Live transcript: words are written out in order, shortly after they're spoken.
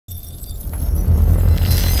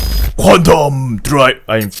quantum drive.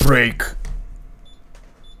 I'm break.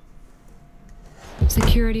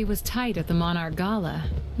 Security was tight at the Monarch Gala.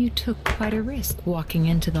 You took quite a risk walking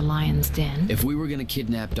into the Lion's Den. If we were gonna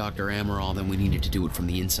kidnap Dr. Amaral, then we needed to do it from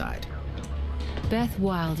the inside. Beth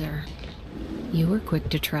Wilder. You were quick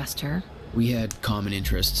to trust her. We had common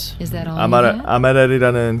interests. Is that all you had?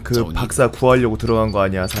 아마랄이라는 그 박사 구하려고 들어간 거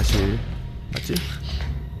아니야, 사실. 맞지?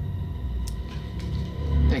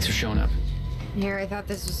 Thanks for showing up. Here, I thought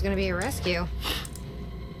this was gonna be a rescue.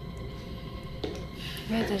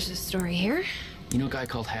 Right, there's a story here. You know a guy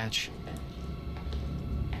called Hatch?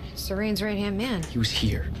 Serene's right-hand man. He was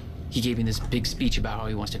here. He gave me this big speech about how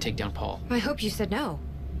he wants to take down Paul. I hope you said no.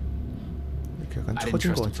 I didn't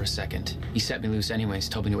trust him for a second. He set me loose anyways,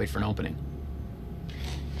 told me to wait for an opening.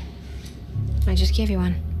 I just gave you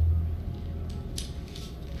one.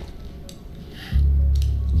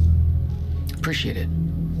 Appreciate it.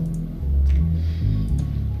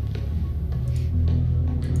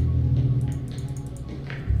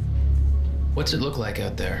 What's it look like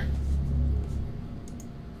out there?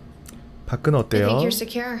 밖은 I 어때요? think you're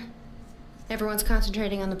secure. Everyone's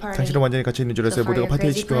concentrating on the party. 당신은 완전히 갇혀 있는 줄 알았어요. 모두가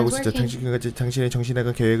파티에 집중하고 있었죠. 당신의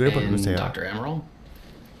정신에가 계획을 보내주세요. Dr. Amaral?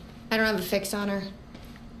 I don't have a fix on her.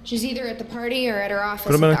 She's either at the party or at her office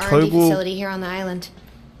at 그러면 the R&D 결국 facility here on the island.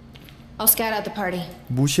 I'll scout out the party.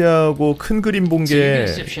 무시하고 큰 그림 본 So you're 게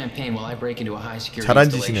gonna sip champagne while I break into a high security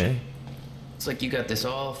잘한 installation. 짓이네. It's like you got this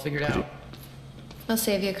all figured out. I'll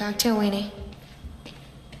save you a cocktail, Weenie.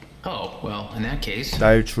 Oh, well, in that case.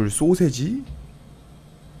 날 줄 소세지?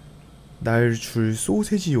 날 줄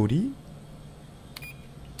소세지 요리?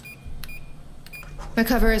 My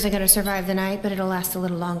cover isn't going to survive the night, but it'll last a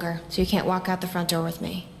little longer, so you can't walk out the front door with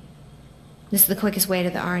me. This is the quickest way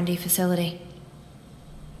to the R&D facility.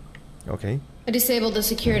 Okay. I disabled the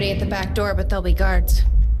security at the back door, but there'll be guards.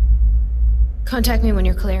 Contact me when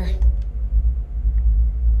you're clear.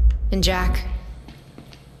 And Jack,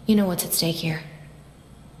 you know what's at stake here.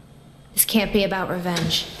 This can't be about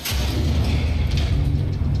revenge.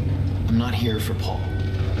 I'm not here for Paul.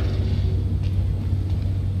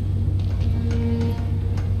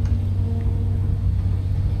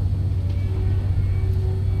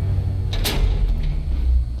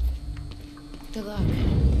 Good luck.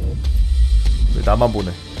 왜 나만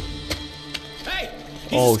보네?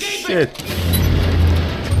 Oh shit.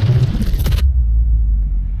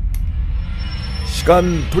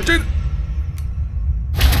 시간 돌진.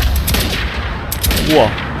 우와.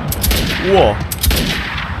 우와.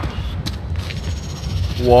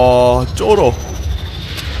 와, 쩔어.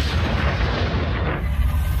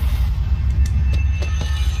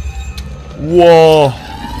 우와.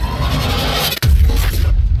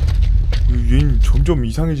 얘는 점점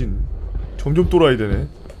이상해진. 점점 또라이 되네.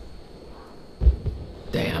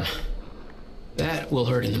 Damn. That will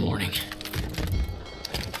hurt in the morning.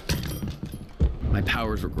 My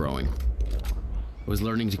powers were growing. I was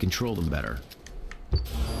learning to control them better.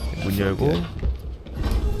 문 열고.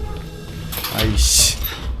 아이씨.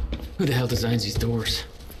 Who the hell designs these doors?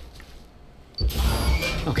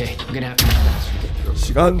 Okay, I'm gonna have to move faster.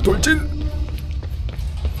 시간 돌진.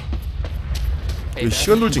 Hey,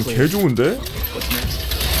 시간 돌진 개 좋은데? What's next?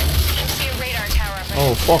 See a radar tower up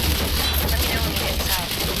Oh fuck. Let me know when you get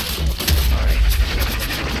inside.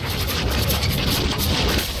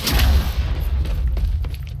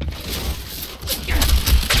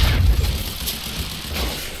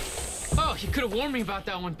 Oh, you could have warned me about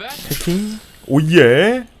that one, Beth. 해킹.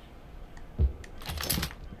 오예.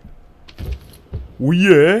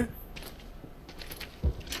 오예.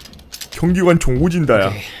 경기관총 오진다야.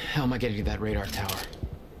 Okay, how am I getting to that radar tower?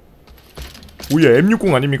 오예,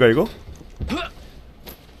 M60 아닙니까 이거?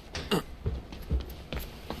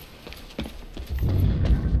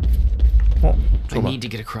 I need to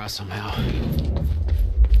get across somehow.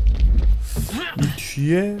 이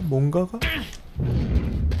뒤에 뭔가가?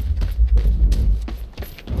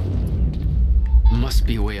 Must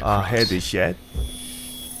be a way 아, across. 헤드샷.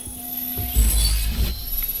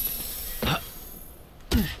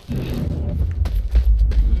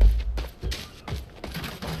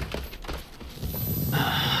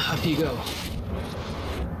 Up you go.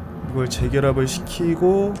 이걸 재결합을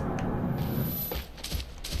시키고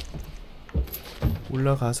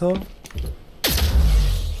올라가서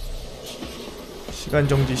시간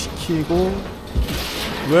정지 시키고.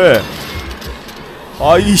 왜?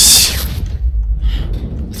 아이씨.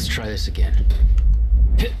 Let's try this again.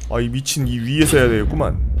 아이 미친, 이 위에서 해야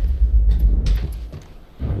되겠구만.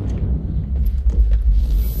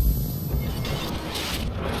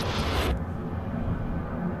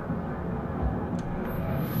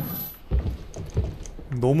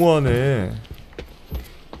 너무하네.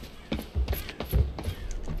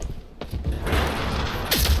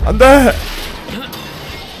 안돼.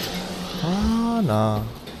 아, 나.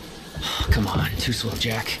 Come on, too slow,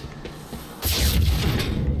 Jack.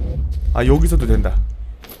 아, 여기서도 된다.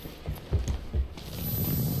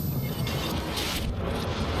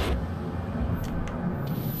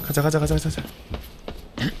 가자.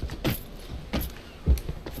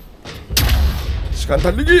 시간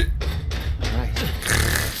달리기.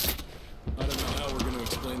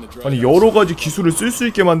 아니, 여러 가지 기술을 쓸 수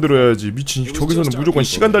있게 만들어야지. 미친. 저기서는 무조건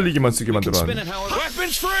시간 달리기만 쓰게 만들어놨네.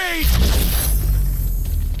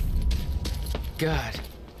 God.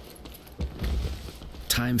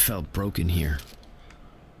 Time felt broken here.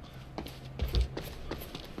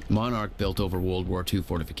 Monarch built over World War II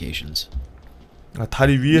fortifications. 아,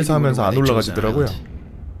 다리 위에서 하면서 안 올라가지더라고요.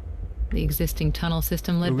 The existing tunnel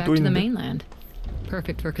system led back to the mainland.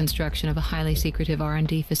 Perfect for construction of a highly secretive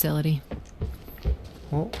R&D facility.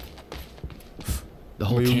 어? The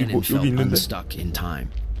whole cannon felt unstuck in time.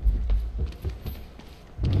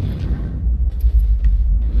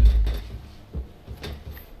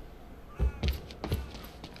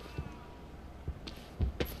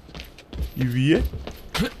 이 위에?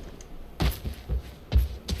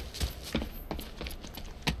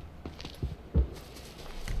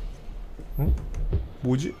 어?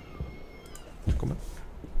 뭐지? 잠깐만.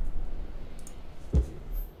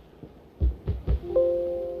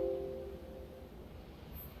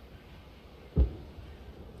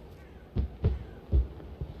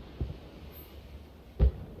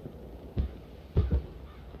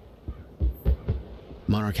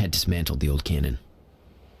 Monarch had dismantled the old cannon.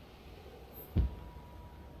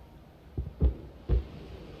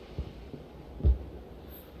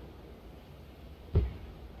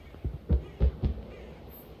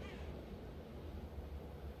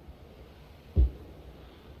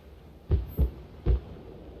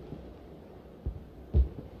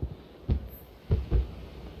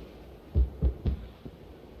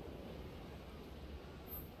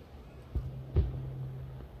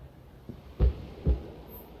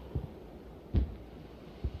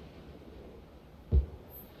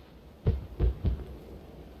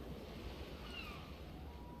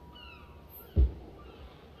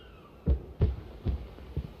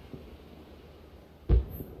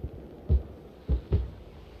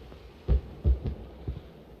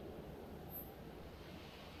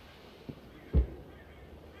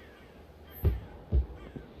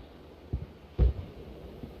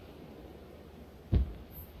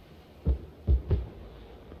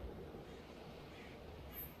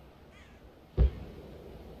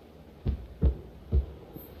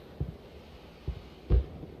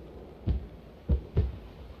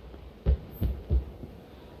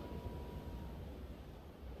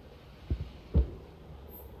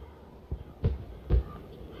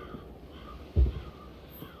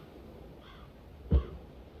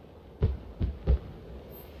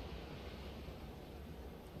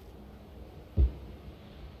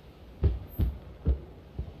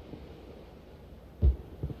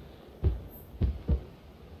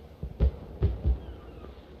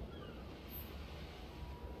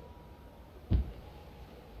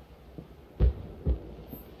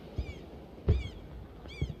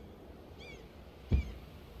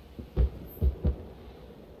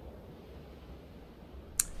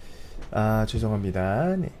 아,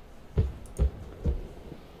 죄송합니다. 네.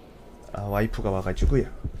 아, 와이프가 와가지고요.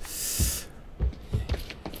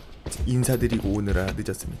 인사드리고 오느라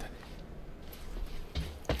늦었습니다.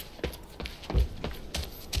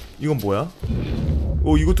 이건 뭐야?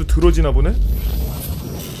 이것도 들어지나 보네?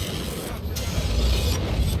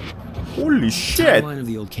 Holy shit! The line of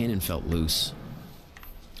the old cannon felt loose.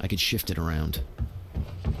 I could shift it around.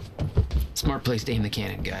 Smart place to aim the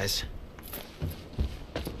cannon, guys.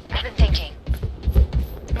 I've been thinking.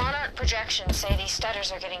 Monarch projections say these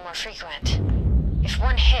stutters are getting more frequent. If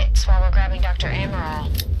one hits while we're grabbing Dr.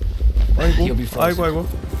 Amaral... You'll be frozen. 아이고.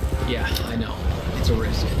 Yeah, I know. It's a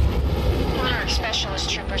risk. Monarch specialist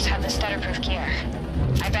troopers have the stutter-proof gear.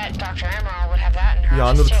 I bet Dr. Amaral would have that in her 이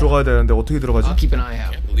office 안으로 too. 들어가야 되는데 어떻게 들어가지? I'll keep an eye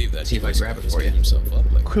out. See if I grab it for you.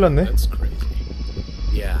 큰일 났네. That's crazy.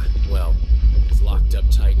 Yeah, well, it's locked up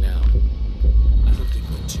tight now. I hope they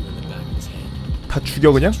put two in the back of his head. 다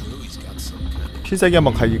죽여 그냥? True, he's got some kind of 필살기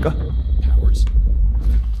한번 갈길까? powers.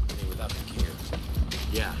 Without the gear.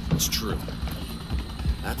 Yeah, it's true.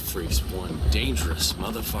 That freak's one dangerous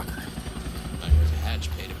motherfucker. I heard Hatch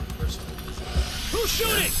paid him a personal visit. Who's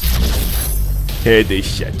shooting?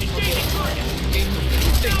 헤드샷.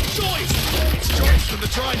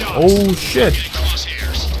 오우 쉣.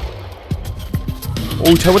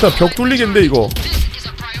 오우 잘못하면 벽 뚫리겠는데 이거.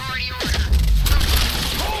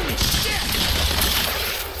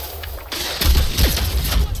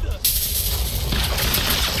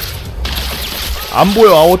 안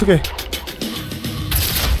보여. 아 어떡해.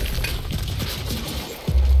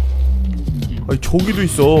 아니 저기도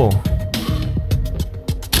있어.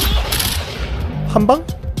 한 방?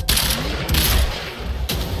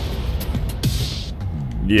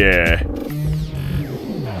 예.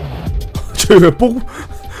 저 왜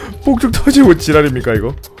폭죽 터지고 지랄입니까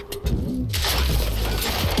이거?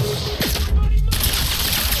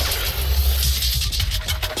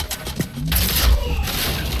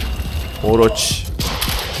 그렇지.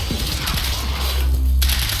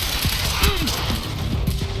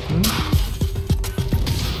 응?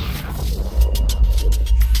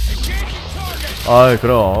 아이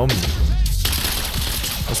그럼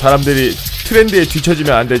사람들이 트렌드에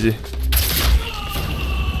뒤처지면 안 되지.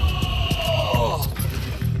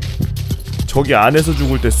 저기 안에서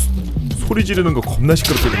죽을 때 소리 지르는 거 겁나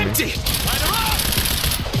시끄럽게 들리네. 쉣.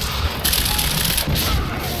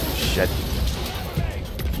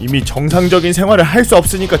 이미 정상적인 생활을 할 수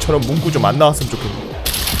없으니까 저런 문구 좀 안 나왔으면 좋겠네.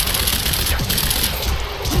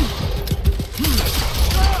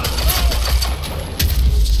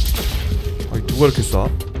 아니 누가 이렇게 쏴?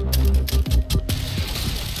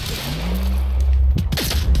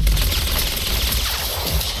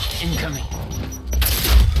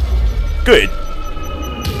 끝!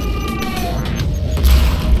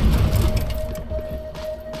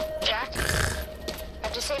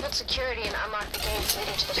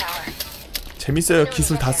 재밌어요.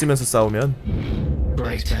 기술 다 쓰면서 싸우면.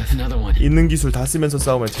 있는 기술 다 쓰면서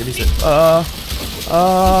싸우면 재밌어요.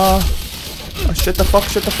 shut the fuck,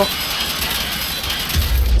 shut the fuck.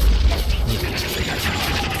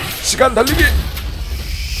 시간 달리기!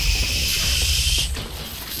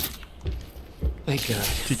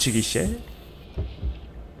 뒤치기 씨.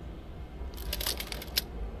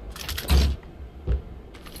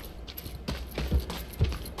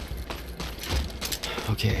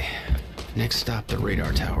 Okay. Next stop, the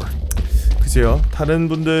radar tower. 글쎄요. 다른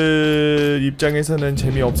분들 입장에서는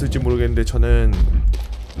재미없을지 모르겠는데 저는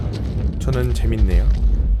재밌네요.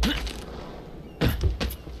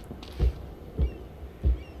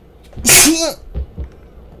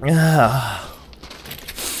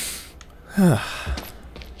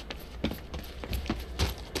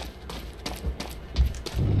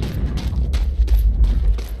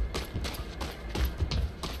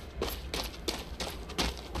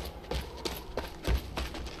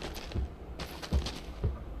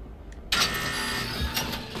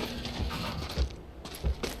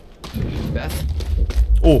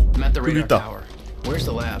 오! 여기 있다. Where's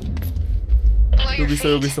the lab? 여기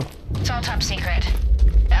있어, 여기 있어. It's all top secret.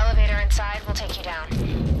 The elevator inside will take you down.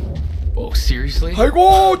 Oh, seriously?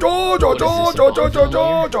 아이고, 저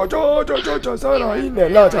살아있네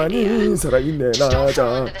라자니, 살아있네 Don't fall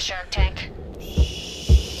라자. into the shark tank.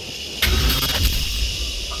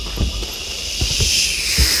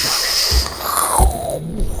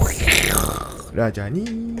 라자니,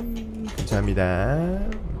 감사합니다.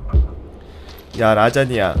 야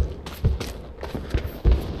라자니야,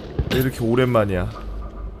 왜 이렇게 오랜만이야?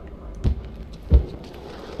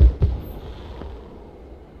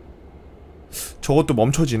 저것도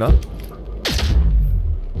멈춰지나?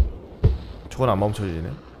 저건 안 멈춰지네.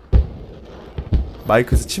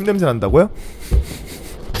 마이크에서 침 냄새 난다고요?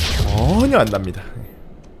 전혀 안 납니다.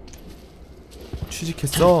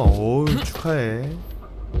 취직했어? 오우 축하해.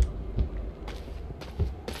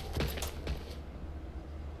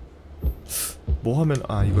 뭐 하면,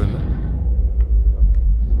 아 이거였나?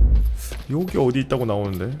 여기 어디 있다고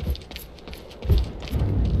나오는데?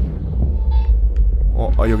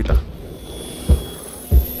 여기 있다.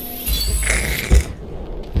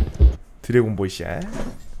 드래곤보이 샷.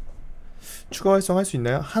 추가 활성할 수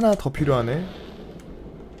있나요? 하나 더 필요하네.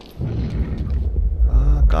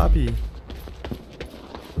 아 까비.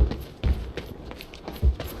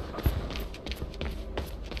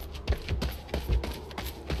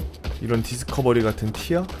 이런 디스커버리 같은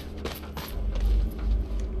티어?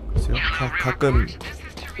 글쎄요. 가끔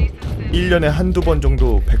 1년에 한두 번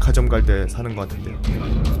정도 백화점 갈 때 사는 것 같은데.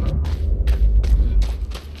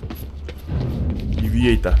 이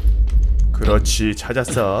위에 있다. 그렇지,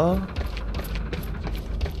 찾았어.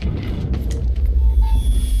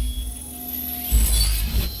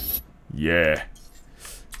 예.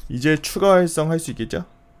 이제 추가 활성 할 수 있겠죠?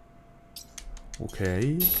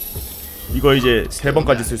 오케이. 이거 이제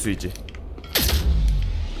 3번까지 쓸 수 있지.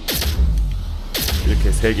 이렇게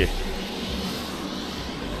 3개.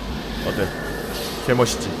 어때?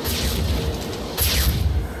 개멋있지?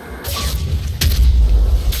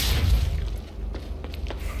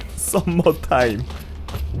 썸머타임.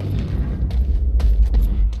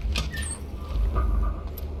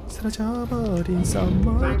 사라져버린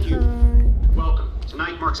썸머타임.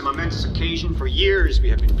 Tonight marks a momentous occasion. For years we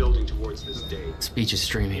have been building towards this day. Speech is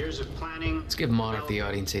streaming. Years of planning. Let's give Monarch the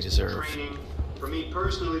audience they deserve. Training. For me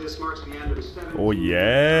personally, this marks the end of a 7. 오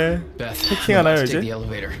예. Beth, 해킹하나요 let's take 이제? the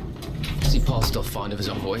elevator. See Paul's still fond of his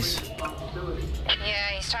own voice?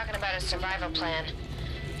 Yeah, he's talking about his survival plan.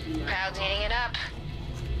 Crowd's eating it up.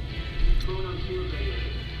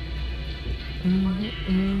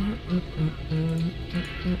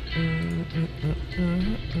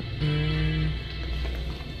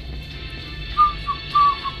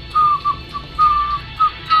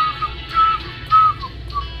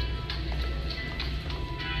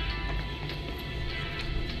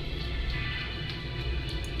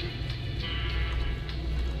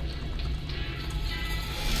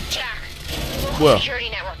 Jack, the local 뭐야? security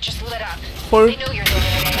network just lit up. 헐. They know you're there.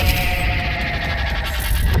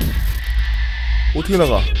 어떻게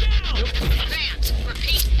나가? Advance.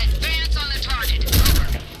 Repeat. Advance on the target.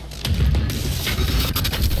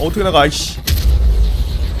 Over. 어떻게 나가? 아이씨.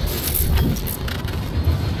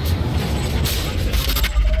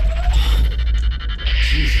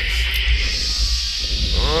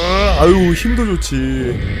 아유 힘도 좋지.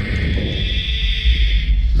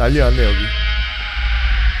 난리 났네 여기.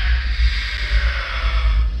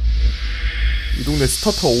 이 동네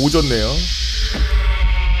스타터 오졌네요.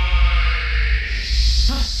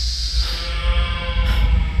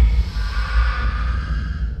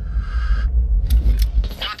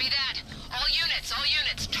 Copy that. All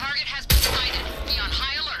units. Target has been sighted. Be on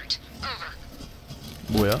high alert. Over.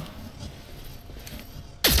 뭐야?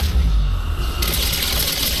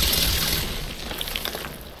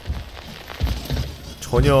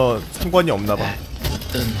 전혀 상관이 없나봐.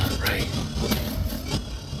 Doesn't look right.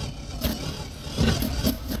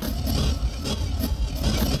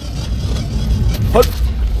 헛!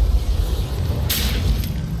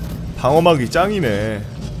 방어막이 짱이네.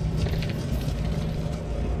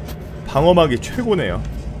 방어막이 최고네요.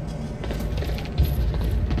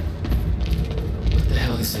 What the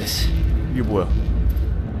hell is this? 이게 뭐야?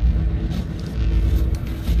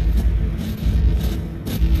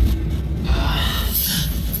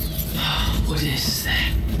 What is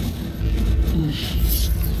that?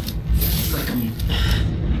 It's like I'm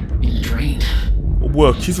being drained.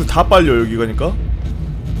 뭐야 기술 다 빨려 여기 가니까?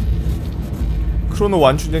 크로노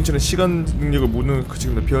완충 장치는 시간 능력을 모든 그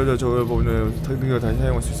지금 비하자 저걸 보면 능력을 다시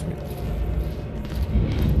사용할 수 있습니다.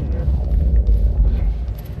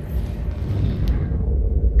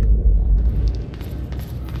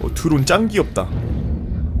 드론 짱 귀엽다.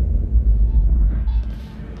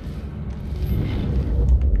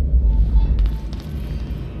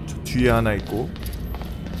 저 뒤에 하나 있고.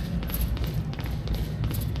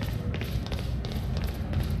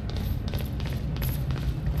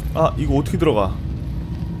 아 이거 어떻게 들어가?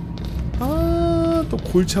 아 또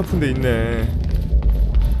골치 아픈 데 있네.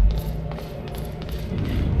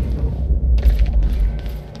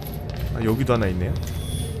 아 여기도 하나 있네요.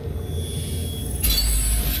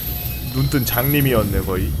 눈뜬 장님이었네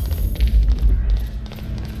거의.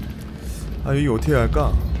 아 여기 어떻게 해야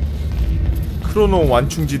할까? 크로노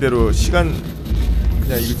완충지대로 시간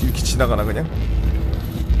그냥 이렇게 지나가나 그냥?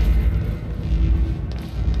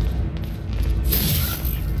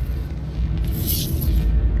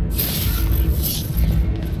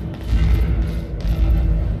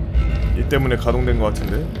 이 때문에 가동된 것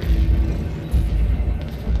같은데.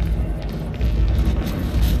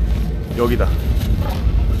 여기다.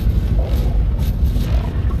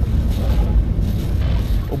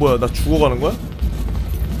 뭐야 나 죽어가는 거야?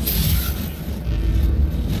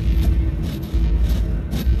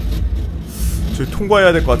 저기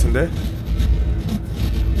통과해야 될 것 같은데.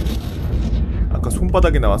 아까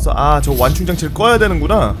손바닥이 나왔어? 아 저 완충장치를 꺼야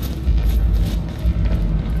되는구나.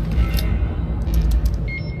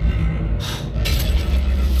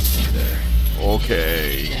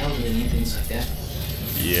 오케이.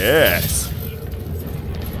 예스.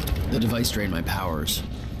 The device drained my powers.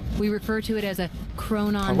 We refer to it as a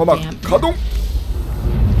chronon 방어막 vamp. 가동.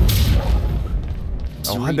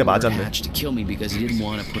 한 대 Cerebral 맞았네. hatched to kill me because he didn't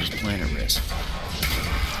want to put his plan at risk.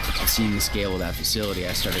 Seeing the scale of that facility,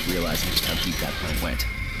 I started realizing just how deep that plan went.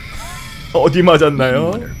 어디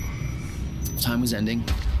맞았나요? Time was ending.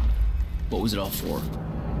 What was it all for?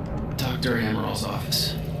 Dr. Amaril's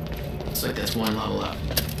office. It's like that's one level up.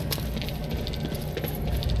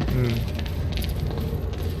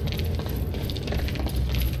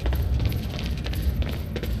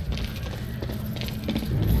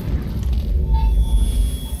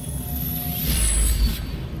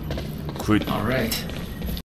 굿. All right.